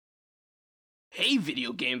Hey,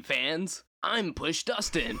 video game fans! I'm Push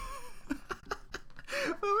Dustin.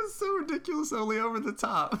 That was so ridiculously over the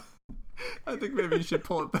top. I think maybe you should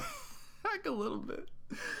pull it back a little bit.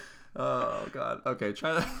 Oh god. Okay,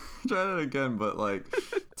 try that. Try that again, but like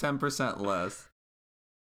 10% less.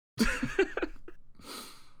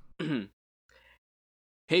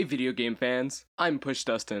 Hey, video game fans! I'm Push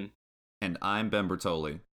Dustin, And I'm Ben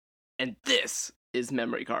Bertoli. and this is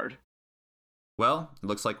Memory Card. Well, it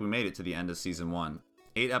looks like we made it to the end of season 1.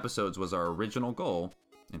 8 episodes was our original goal,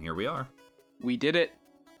 and here we are. We did it.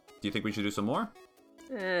 Do you think we should do some more?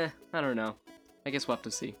 I don't know. I guess we'll have to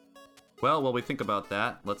see. Well, while we think about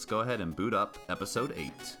that, let's go ahead and boot up episode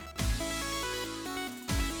 8.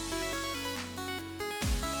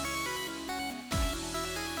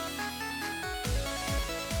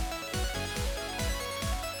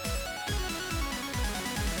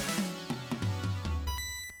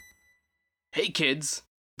 Hey, kids!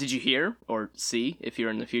 Did you hear, or see if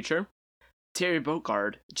you're in the future? Terry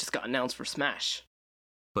Bogard just got announced for Smash.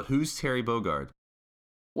 But who's Terry Bogard?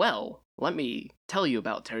 Well, let me tell you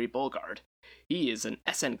about Terry Bogard. He is an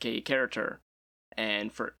SNK character,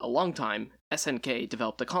 and for a long time, SNK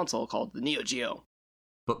developed a console called the Neo Geo.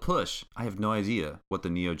 But Push, I have no idea what the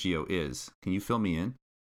Neo Geo is. Can you fill me in?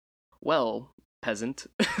 Well, peasant.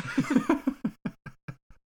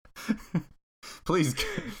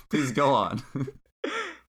 Please go on.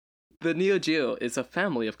 The Neo Geo is a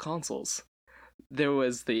family of consoles. There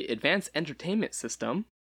was the Advanced Entertainment System,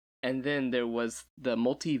 and then there was the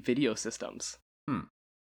multi-video systems.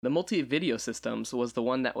 The multi-video systems was the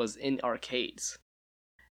one that was in arcades.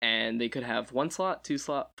 And they could have 1 slot, 2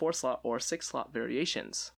 slot, 4 slot, or 6 slot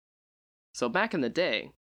variations. So back in the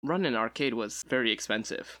day, running an arcade was very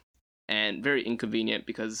expensive and very inconvenient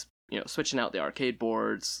because, switching out the arcade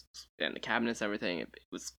boards and the cabinets, everything, it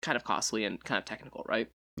was kind of costly and kind of technical, right?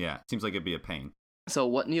 Yeah, seems like it'd be a pain. So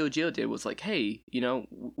what Neo Geo did was like, hey,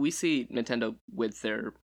 we see Nintendo with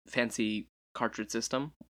their fancy cartridge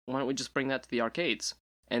system. Why don't we just bring that to the arcades?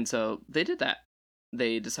 And so they did that.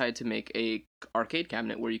 They decided to make a arcade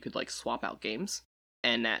cabinet where you could like swap out games,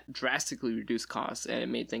 and that drastically reduced costs, and it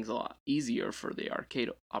made things a lot easier for the arcade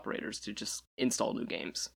operators to just install new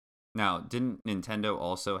games. Now, didn't Nintendo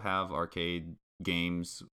also have arcade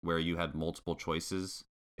games where you had multiple choices?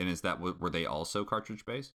 And were they also cartridge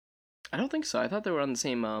based? I don't think so. I thought they were on the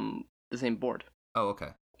same board. Oh,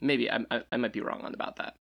 okay. Maybe I might be wrong about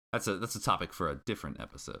that. That's a topic for a different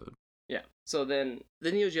episode. Yeah. So then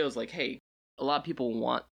the Neo Geo is like, hey, a lot of people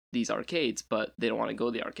want these arcades, but they don't want to go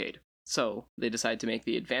to the arcade. So they decided to make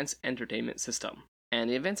the Advanced Entertainment System. And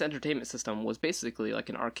the Advanced Entertainment System was basically like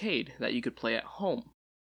an arcade that you could play at home.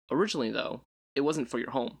 Originally, though, it wasn't for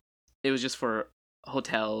your home. It was just for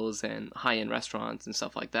hotels and high-end restaurants and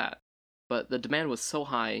stuff like that. But the demand was so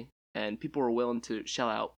high, and people were willing to shell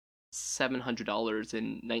out $700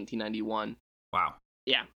 in 1991. Wow.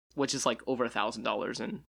 Yeah, which is like over $1,000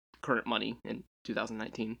 in current money in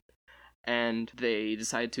 2019. And they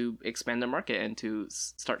decided to expand their market and to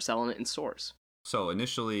start selling it in stores. So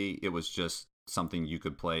initially, it was just something you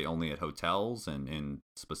could play only at hotels and in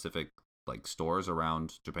specific like stores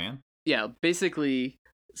around Japan? Yeah, basically,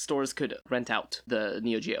 stores could rent out the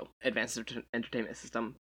Neo Geo Advanced Entertainment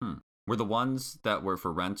System. Were the ones that were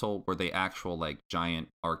for rental, were they actual like giant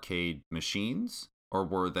arcade machines, or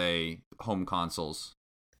were they home consoles?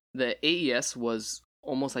 The AES was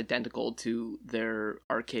almost identical to their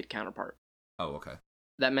arcade counterpart. Oh, okay.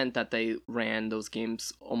 That meant that they ran those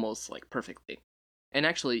games almost like perfectly. And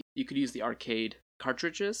actually, you could use the arcade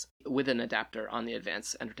cartridges with an adapter on the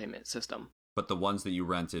Advanced Entertainment System. But the ones that you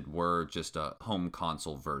rented were just a home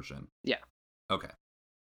console version? Yeah. Okay.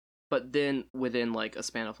 But then within like a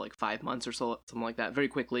span of like 5 months or so, something like that, very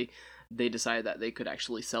quickly, they decided that they could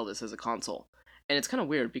actually sell this as a console. And it's kind of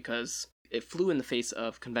weird because it flew in the face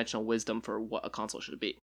of conventional wisdom for what a console should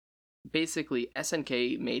be. Basically,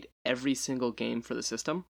 SNK made every single game for the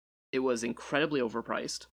system. It was incredibly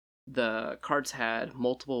overpriced. The cards had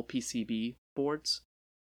multiple PCB boards,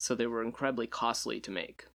 so they were incredibly costly to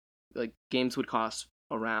make. Like, games would cost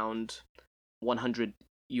around $100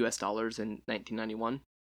 in 1991.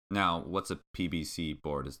 Now, what's a PBC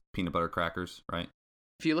board? Is peanut butter crackers, right?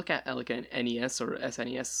 If you look at like an NES or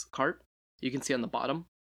SNES cart, you can see on the bottom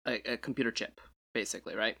a computer chip,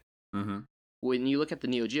 basically, right? Mm-hmm. When you look at the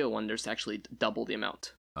Neo Geo one, there's actually double the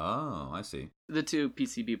amount. Oh, I see. The two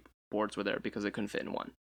PCB boards were there because they couldn't fit in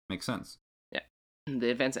one. Makes sense. Yeah. The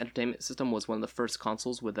Advanced Entertainment System was one of the first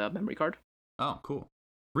consoles with a memory card. Oh, cool.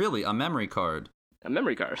 Really? A memory card? A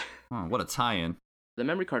memory card. Oh, what a tie-in. The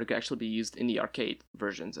memory card could actually be used in the arcade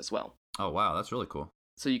versions as well. Oh, wow. That's really cool.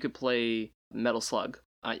 So you could play Metal Slug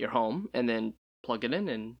at your home and then plug it in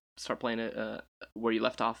and start playing it where you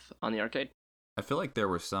left off on the arcade. I feel like there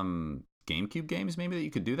were some GameCube games maybe that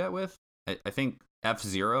you could do that with. I think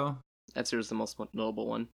F-Zero. F-Zero's the most notable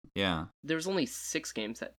one. Yeah. There's only 6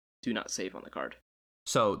 games that do not save on the card.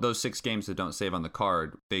 So those 6 games that don't save on the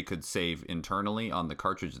card, they could save internally on the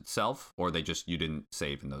cartridge itself, or you didn't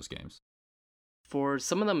save in those games? For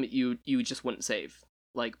some of them, you just wouldn't save.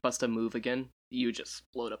 Like Bust a Move again, you just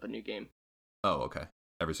load up a new game. Oh, okay.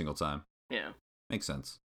 Every single time. Yeah. Makes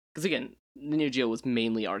sense. Because again, Neo Geo was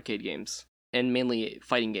mainly arcade games, and mainly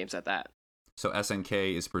fighting games at that. So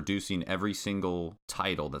SNK is producing every single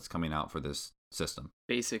title that's coming out for this system?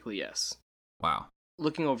 Basically, yes. Wow.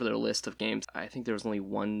 Looking over their list of games, I think there was only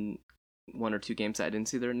one or two games that I didn't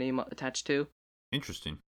see their name attached to.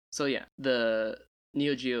 Interesting. So yeah, the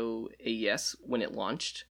Neo Geo AES, when it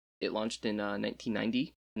launched in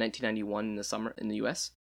 1990, 1991 in the summer in the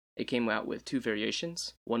US. It came out with 2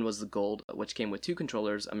 variations. One was the gold, which came with 2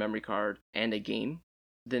 controllers, a memory card, and a game.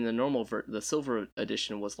 Then the silver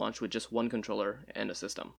edition was launched with just 1 controller and a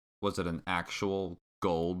system. Was it an actual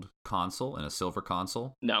gold console and a silver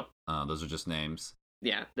console? No. Those are just names.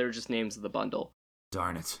 Yeah, they were just names of the bundle.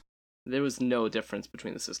 Darn it. There was no difference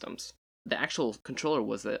between the systems. The actual controller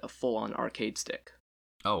was a full-on arcade stick.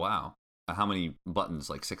 Oh, wow. How many buttons?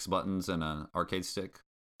 Like 6 buttons and an arcade stick?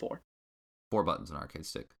 4. 4 buttons and an arcade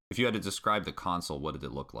stick. If you had to describe the console, what did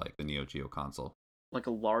it look like, the Neo Geo console? Like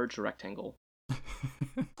a large rectangle. I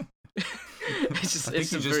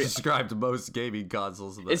think you just described most gaming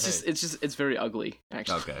consoles. It's very ugly,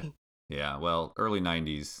 actually. Okay. Yeah, well, early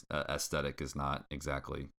 90s aesthetic is not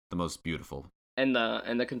exactly the most beautiful. And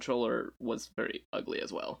the controller was very ugly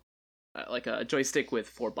as well. Like a joystick with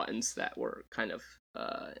 4 buttons that were kind of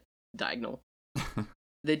diagonal.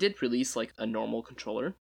 They did release like a normal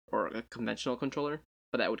controller or a conventional controller,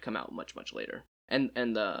 but that would come out much, much later. And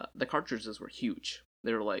the cartridges were huge.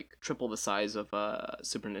 They were like triple the size of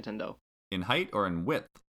Super Nintendo. In height or in width?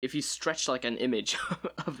 If you stretched like an image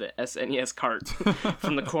of the SNES cart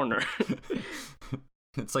from the corner.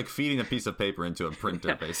 It's like feeding a piece of paper into a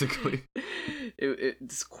printer, basically.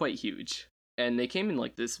 It's quite huge. And they came in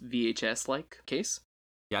like this VHS-like case.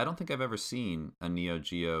 Yeah, I don't think I've ever seen a Neo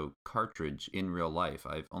Geo cartridge in real life.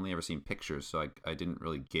 I've only ever seen pictures, so I didn't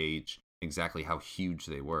really gauge exactly how huge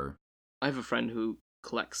they were. I have a friend who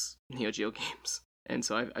collects Neo Geo games, and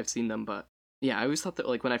so I've seen them, but yeah, I always thought that,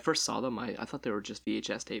 like, when I first saw them, I thought they were just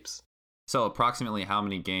VHS tapes. So approximately how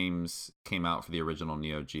many games came out for the original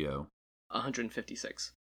Neo Geo?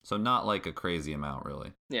 156. So not like a crazy amount,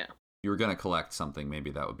 really. Yeah. You were going to collect something,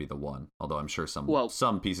 maybe that would be the one. Although I'm sure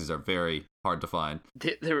some pieces are very hard to find.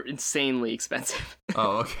 They're insanely expensive.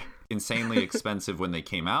 Oh, okay. Insanely expensive when they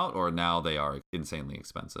came out, or now they are insanely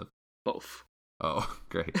expensive? Both. Oh,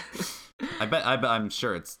 great. I'm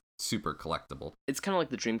sure it's super collectible. It's kind of like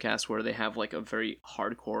the Dreamcast, where they have like a very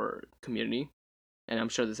hardcore community. And I'm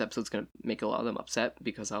sure this episode's going to make a lot of them upset,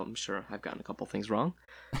 because I'm sure I've gotten a couple things wrong.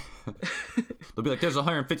 They'll be like, there's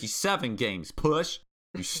 157 games, push.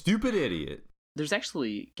 You stupid idiot. There's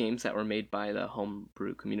actually games that were made by the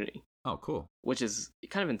homebrew community. Oh, cool. Which is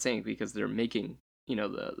kind of insane, because they're making,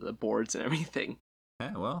 the boards and everything.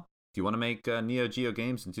 Yeah, well, if you want to make Neo Geo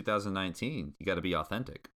games in 2019, you got to be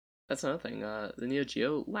authentic. That's another thing. The Neo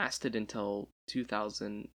Geo lasted until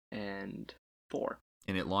 2004.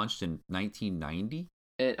 And it launched in 1990?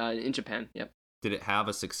 In Japan, yep. Did it have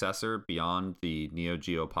a successor beyond the Neo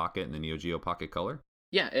Geo Pocket and the Neo Geo Pocket Color?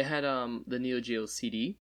 Yeah, it had the Neo Geo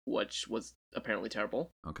CD, which was apparently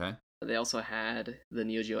terrible. Okay. They also had the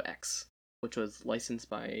Neo Geo X, which was licensed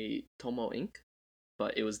by Tomo Inc.,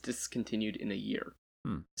 but it was discontinued in a year.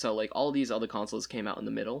 So like all these other consoles came out in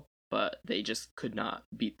the middle, but they just could not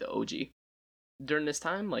beat the OG. During this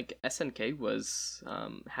time, like SNK was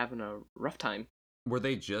having a rough time. Were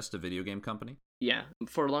they just a video game company? Yeah,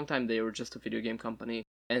 for a long time they were just a video game company.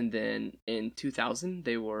 And then in 2000,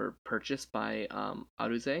 they were purchased by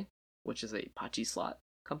Aruze, which is a Pachi slot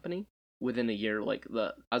company. Within a year, like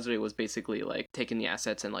the Aruze was basically like taking the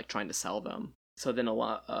assets and like trying to sell them. So then a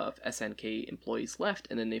lot of SNK employees left,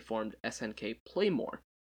 and then they formed SNK Playmore.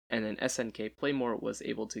 And then SNK Playmore was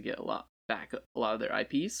able to get a lot of their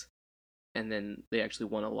IPs, and then they actually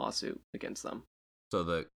won a lawsuit against them. So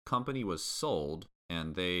the company was sold,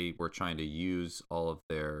 and they were trying to use all of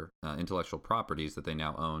their intellectual properties that they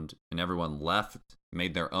now owned, and everyone left,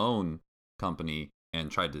 made their own company, and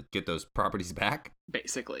tried to get those properties back?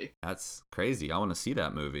 Basically. That's crazy. I want to see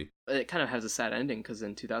that movie. It kind of has a sad ending, because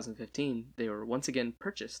in 2015, they were once again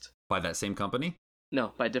purchased. By that same company?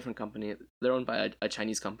 No, by a different company. They're owned by a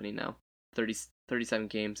Chinese company now. 37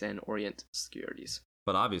 Games and Orient Securities.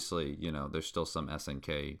 But obviously, there's still some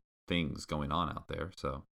SNK things going on out there.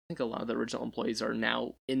 So I think a lot of the original employees are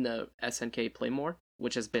now in the SNK Playmore,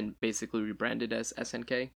 which has been basically rebranded as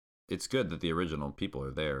SNK. It's good that the original people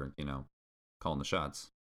are there, calling the shots.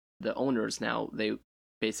 The owners now, they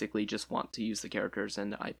basically just want to use the characters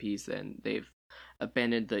and the IPs, and they've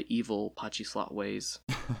abandoned the evil Pachislot ways.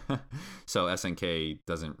 So SNK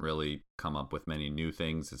doesn't really come up with many new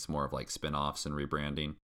things. It's more of like spin-offs and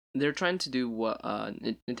rebranding. They're trying to do what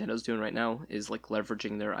Nintendo's doing right now, is like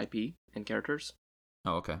leveraging their IP and characters.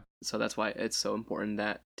 Oh, okay. So that's why it's so important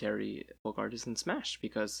that Terry Bogard is in Smash,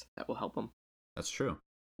 because that will help him. That's true.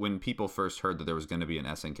 When people first heard that there was going to be an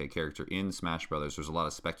SNK character in Smash Brothers, there's a lot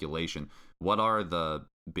of speculation. What are the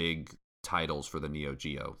big titles for the Neo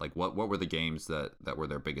Geo? Like, what were the games that were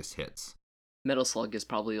their biggest hits? Metal Slug is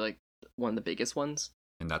probably like one of the biggest ones.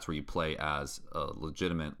 And that's where you play as a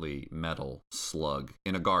legitimately metal slug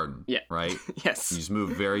in a garden. Yeah. Right? Yes. You just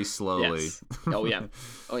move very slowly. Yes. Oh yeah.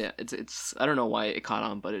 Oh yeah. It's I don't know why it caught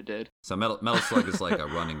on, but it did. So Metal Slug is like a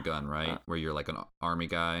run and gun, right? Where you're like an army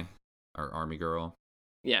guy or army girl.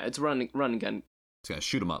 Yeah, it's run and gun. It's gonna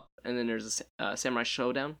shoot them up. And then there's a Samurai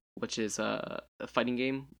Showdown, which is a fighting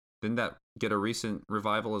game. Didn't that get a recent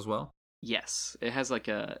revival as well? Yes, it has like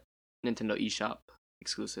a Nintendo eShop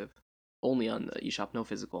exclusive, only on the eShop, no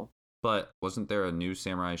physical. But wasn't there a new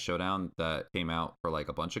Samurai Showdown that came out for like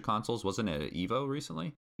a bunch of consoles? Wasn't it at EVO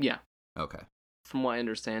recently? Yeah. Okay. From what I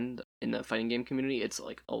understand, in the fighting game community, it's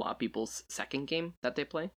like a lot of people's second game that they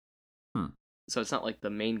play. So it's not like the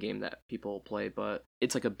main game that people play, but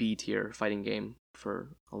it's like a B tier fighting game for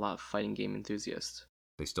a lot of fighting game enthusiasts.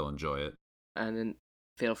 They still enjoy it. And then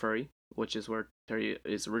Fatal Fury, which is where Terry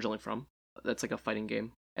is originally from. That's like a fighting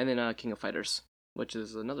game. And then King of Fighters, which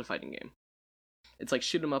is another fighting game. It's like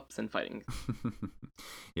shoot 'em ups and fighting.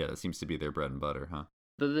 Yeah, that seems to be their bread and butter, huh?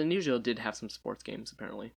 The Neo Geo did have some sports games,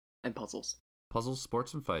 apparently, and puzzles. Puzzles,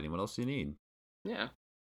 sports, and fighting. What else do you need? Yeah.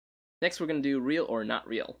 Next, we're going to do Real or Not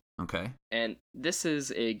Real. Okay. And this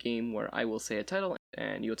is a game where I will say a title,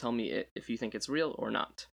 and you'll tell me if you think it's real or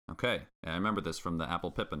not. Okay. Yeah, I remember this from the Apple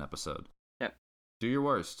Pippin episode. Yeah. Do your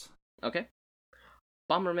worst. Okay.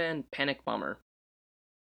 Bomberman Panic Bomber.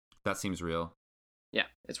 That seems real. Yeah,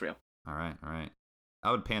 it's real. All right.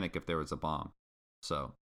 I would panic if there was a bomb,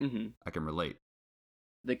 so I can relate.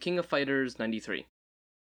 The King of Fighters 93.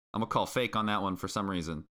 I'm going to call fake on that one for some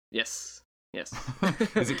reason. Yes.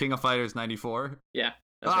 Is it King of Fighters 94? Yeah,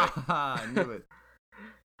 that's right. I knew it.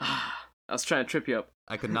 I was trying to trip you up.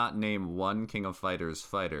 I could not name one King of Fighters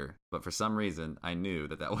fighter, but for some reason, I knew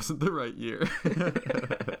that wasn't the right year.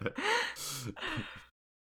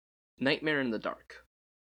 Nightmare in the Dark.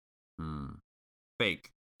 Fake.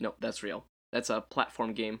 No, that's real. That's a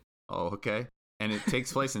platform game. Oh, okay. And it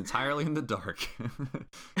takes place entirely in the dark.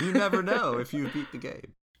 You never know if you beat the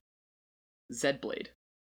game. Zed Blade.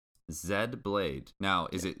 Zed Blade. Now,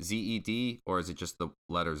 is it ZED or is it just the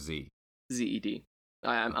letter Z? ZED.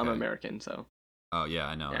 I'm American, so. Oh yeah,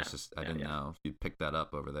 I know. Yeah. It's just I didn't know if you picked that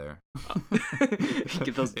up over there.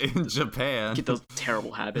 Get those in Japan. Get those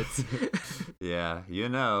terrible habits. Yeah,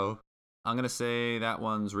 I'm gonna say that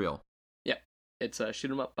one's real. Yeah, it's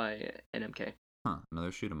Shoot 'em Up by NMK. Huh?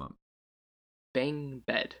 Another shoot 'em up. Bang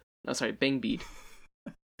Bed. Oh, sorry, Bang Bead.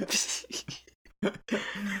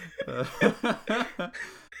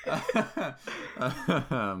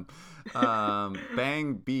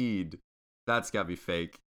 Bang Bead. That's gotta be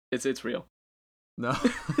fake. It's real. No.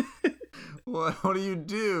 What do you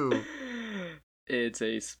do? It's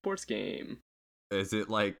a sports game. Is it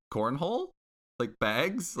like cornhole? Like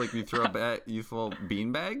bags? Like you throw you throw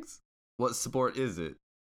bean bags? What sport is it?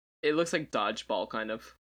 It looks like dodgeball, kind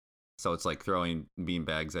of. So it's like throwing bean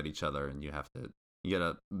bags at each other, and you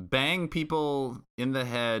gotta bang people in the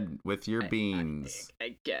head with your beans.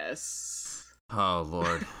 I guess. Oh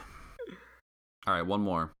Lord. All right, one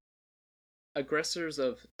more. Aggressors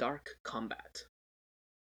of Dark Combat.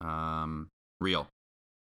 Real.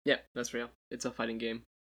 Yeah, that's real. It's a fighting game.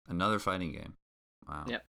 Another fighting game. Wow.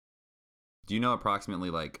 Yep. Do you know approximately,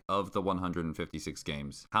 like, of the 156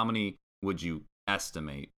 games, how many would you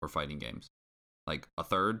estimate were fighting games? Like a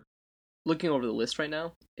third? Looking over the list right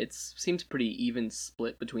now, it seems pretty even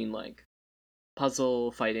split between like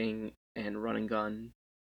puzzle, fighting, and run and gun,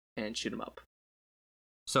 and shoot 'em up.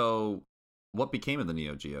 So, what became of the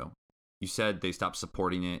Neo Geo? You said they stopped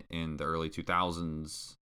supporting it in the early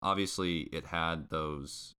 2000s. Obviously, it had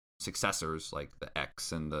those successors like the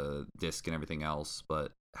X and the disc and everything else,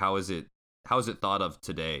 but how is it thought of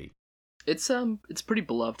today? It's pretty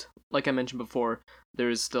beloved. Like I mentioned before, there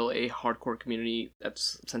is still a hardcore community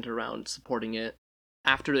that's centered around supporting it.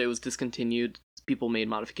 after it was discontinued, people made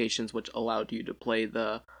modifications which allowed you to play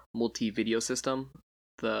the multi-video system,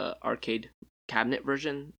 the arcade cabinet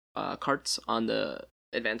version carts on the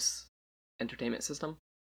Advanced Entertainment System.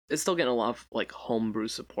 It's still getting a lot of like homebrew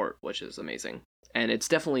support, which is amazing, and it's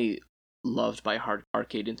definitely loved by hard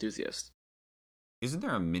arcade enthusiasts. Isn't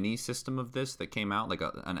there a mini system of this that came out, like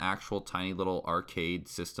an actual tiny little arcade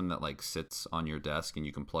system that like sits on your desk and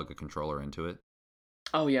you can plug a controller into it?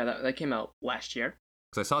 Oh yeah, that came out last year.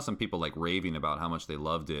 Because I saw some people like raving about how much they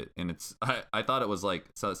loved it, and I thought it was like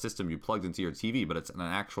a system you plugged into your TV, but it's an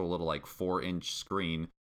actual little like 4-inch screen,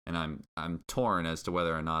 and I'm torn as to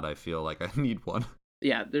whether or not I feel like I need one.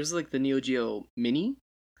 Yeah, there's like the Neo Geo Mini,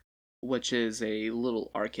 which is a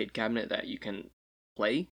little arcade cabinet that you can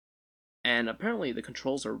play, and apparently the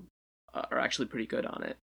controls are actually pretty good on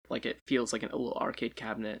it. Like it feels like a little arcade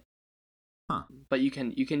cabinet. Huh. But you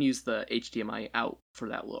can use the HDMI out for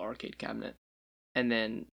that little arcade cabinet. And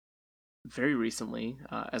then very recently,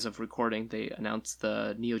 as of recording, they announced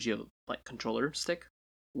the Neo Geo like controller stick,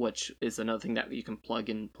 which is another thing that you can plug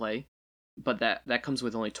and play. But that comes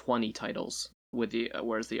with only 20 titles, with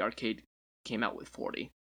whereas the arcade came out with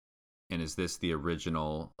 40. And is this the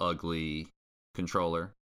original ugly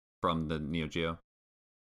controller from the Neo Geo?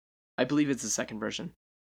 I believe it's the second version.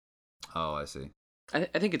 Oh, I see. I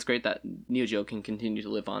think it's great that Neo Geo can continue to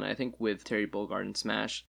live on. I think with Terry Bogard and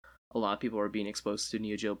Smash, a lot of people are being exposed to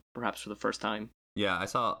Neo Geo perhaps for the first time. Yeah, I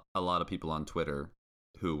saw a lot of people on Twitter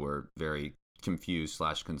who were very confused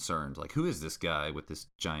 / concerned. Like, who is this guy with this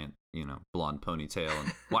giant, blonde ponytail,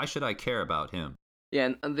 and why should I care about him?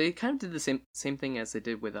 Yeah, and they kind of did the same thing as they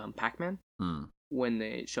did with Pac-Man. Hmm. When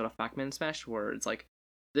they showed off Pac-Man in Smash, where it's like,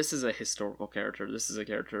 this is a historical character. This is a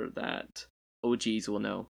character that OGs will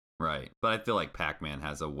know. Right, but I feel like Pac-Man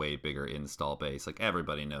has a way bigger install base. Like,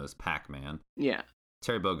 everybody knows Pac-Man. Yeah.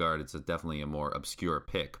 Terry Bogard is definitely a more obscure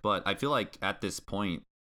pick, but I feel like at this point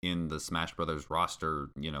in the Smash Brothers roster,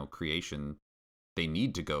 creation, they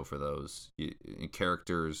need to go for those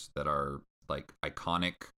characters that are like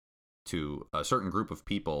iconic to a certain group of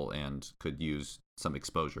people and could use some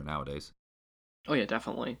exposure nowadays. Oh yeah,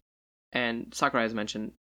 definitely. And Sakurai has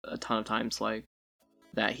mentioned a ton of times like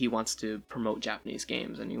that he wants to promote Japanese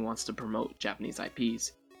games and he wants to promote Japanese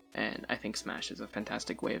IPs, and I think Smash is a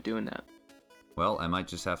fantastic way of doing that. Well, I might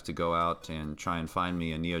just have to go out and try and find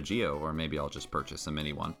me a Neo Geo, or maybe I'll just purchase a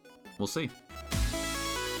mini one. We'll see.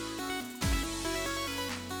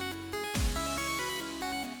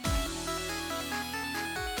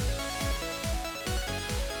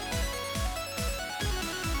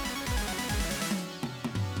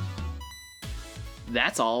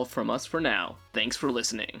 That's all from us for now. Thanks for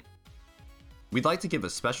listening. We'd like to give a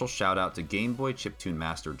special shout out to Game Boy chiptune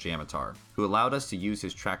master Jamitar, who allowed us to use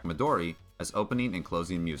his track Midori as opening and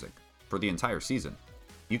closing music for the entire season.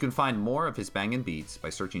 You can find more of his bangin' beats by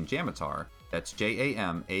searching Jamitar, that's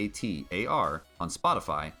Jamatar, on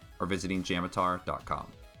Spotify, or visiting jamitar.com.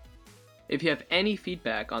 If you have any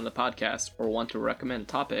feedback on the podcast or want to recommend a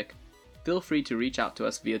topic, feel free to reach out to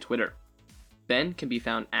us via Twitter. Ben can be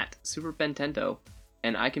found at SuperBentendo,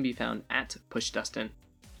 and I can be found at PushDustin.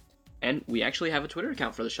 And we actually have a Twitter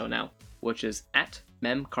account for the show now, which is at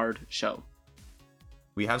MemCardShow.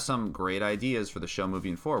 We have some great ideas for the show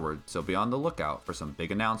moving forward, so be on the lookout for some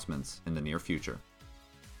big announcements in the near future.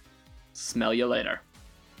 Smell you later.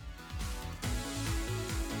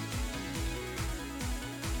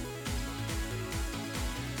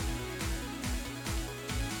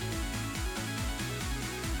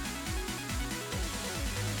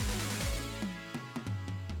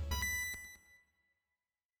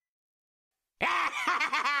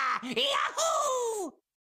 Yahoo!